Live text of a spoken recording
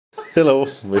Hello,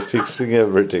 we're fixing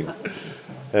everything.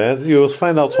 And you'll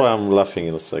find out why I'm laughing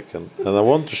in a second. And I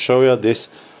want to show you this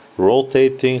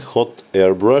rotating hot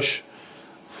air brush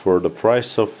for the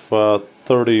price of 30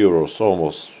 euros,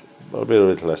 almost a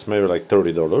little bit less, maybe like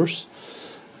 $30.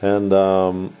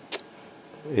 And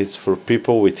it's for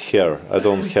people with hair. I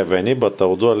don't have any, but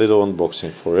I'll do a little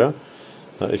unboxing for you.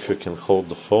 If you can hold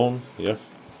the phone, yeah.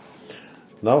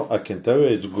 Now I can tell you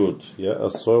it's good. Yeah, I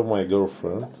saw my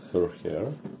girlfriend, her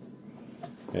hair,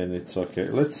 and it's okay.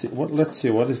 Let's see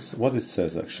what it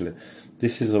says actually.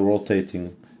 This is a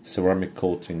rotating ceramic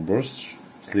coating brush,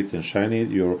 slick and shiny.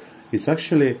 It's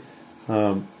actually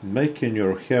making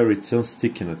your hair, it's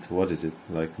unsticking it. What is it?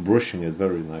 Like brushing it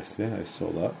very nicely. I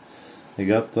saw that. I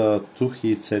got 2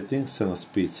 heat settings and a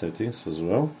speed settings as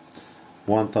well.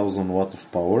 1000 watt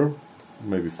of power.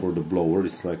 Maybe for the blower,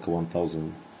 it's like a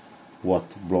 1000 watt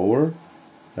blower.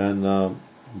 And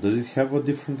does it have a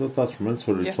different attachments,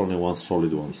 or it's only one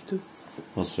solid one? It's 2.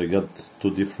 Oh, so you got 2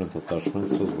 different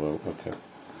attachments as well. Okay.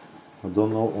 I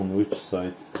don't know on which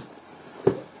side.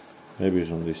 Maybe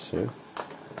it's on this side.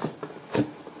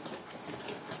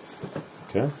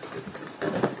 Okay.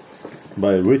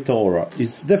 By Rita Ora.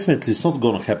 It's not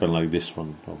gonna happen like this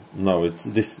one. No, it's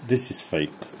this is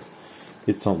fake.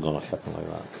 It's not gonna happen like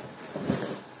that.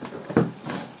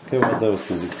 Okay, what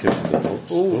else is it kept in the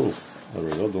box? Oh, there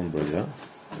we go, don't break that.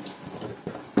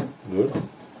 Good.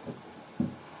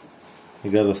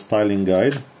 You got a styling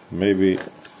guide, maybe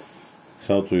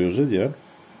how to use it, yeah.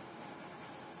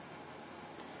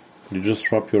 You just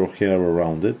wrap your hair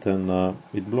around it and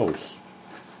it blows.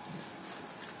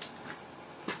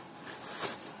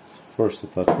 First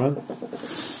attachment,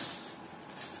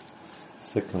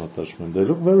 second attachment. They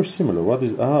look very similar. What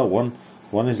is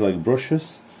one is like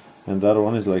brushes, and the other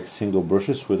one is like single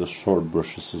brushes with the short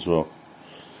brushes as well.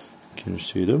 Can you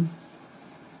see them?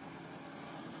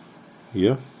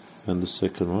 Yeah. And the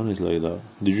second one is like that.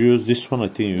 Did you use this one? I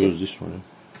think you used this one.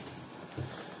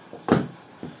 Yeah?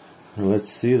 And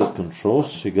let's see the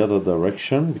controls. You got a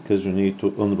direction because you need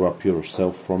to unwrap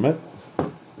yourself from it.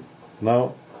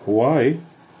 Now, why?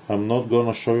 I'm not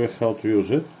gonna show you how to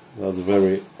use it. That's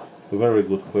very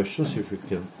good questions. If you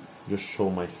can just show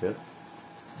my head.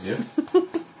 Yeah.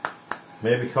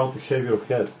 Maybe how to shave your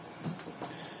head.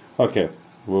 Okay,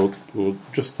 we'll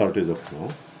just start it up now.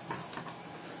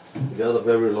 You got a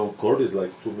very long cord. It's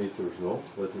like 2 meters long.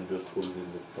 Let me just put it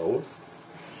in the power.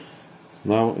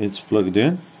 Now it's plugged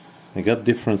in. I got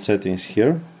different settings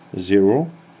here. 0,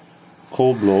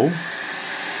 cold blow,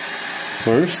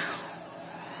 first,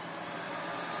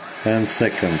 and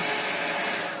second.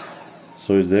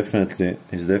 So it's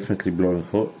definitely blowing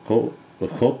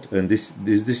hot, and this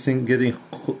thing getting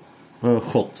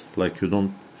hot. Like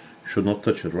you should not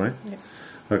touch it, right? Yeah.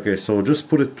 Okay, so just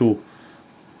put it to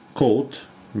cold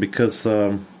because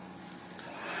yeah,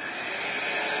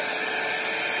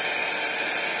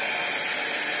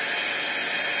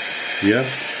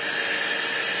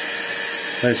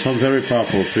 it's not very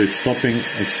powerful, so it's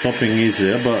stopping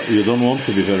easier, but you don't want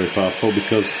to be very powerful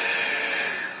because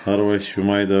otherwise you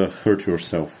might hurt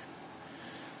yourself.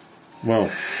 Well,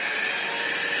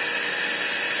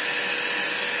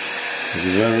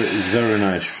 it's very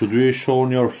nice. Should we show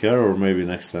on your hair, or maybe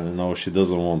next time? No, she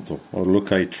doesn't want to. Or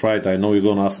look, I tried. I know you're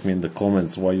gonna ask me in the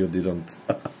comments why you didn't.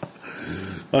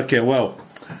 Okay, well,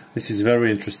 this is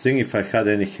very interesting. If I had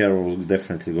any hair, I was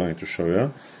definitely going to show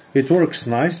you. It works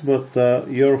nice, but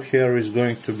your hair is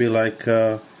going to be like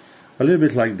a little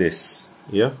bit like this.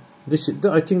 Yeah,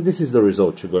 I think this is the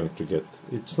result you're going to get.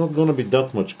 It's not going to be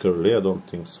that much curly. I don't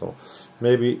think so.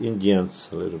 Maybe in the ends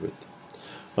a little bit.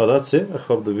 Oh, that's it. I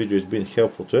hope the video has been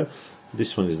helpful to you.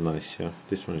 This one is nice, yeah.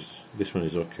 This one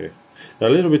is okay. A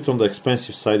little bit on the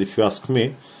expensive side, if you ask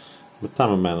me. But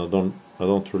I'm a man. I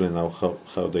don't really know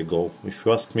how they go. If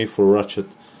you ask me for ratchet,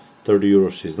 30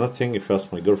 euros is nothing. If you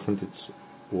ask my girlfriend, it's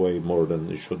way more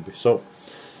than it should be. So,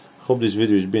 hope this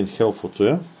video has been helpful to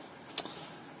you.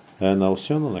 And I'll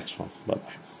see you on the next one. Bye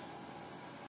bye.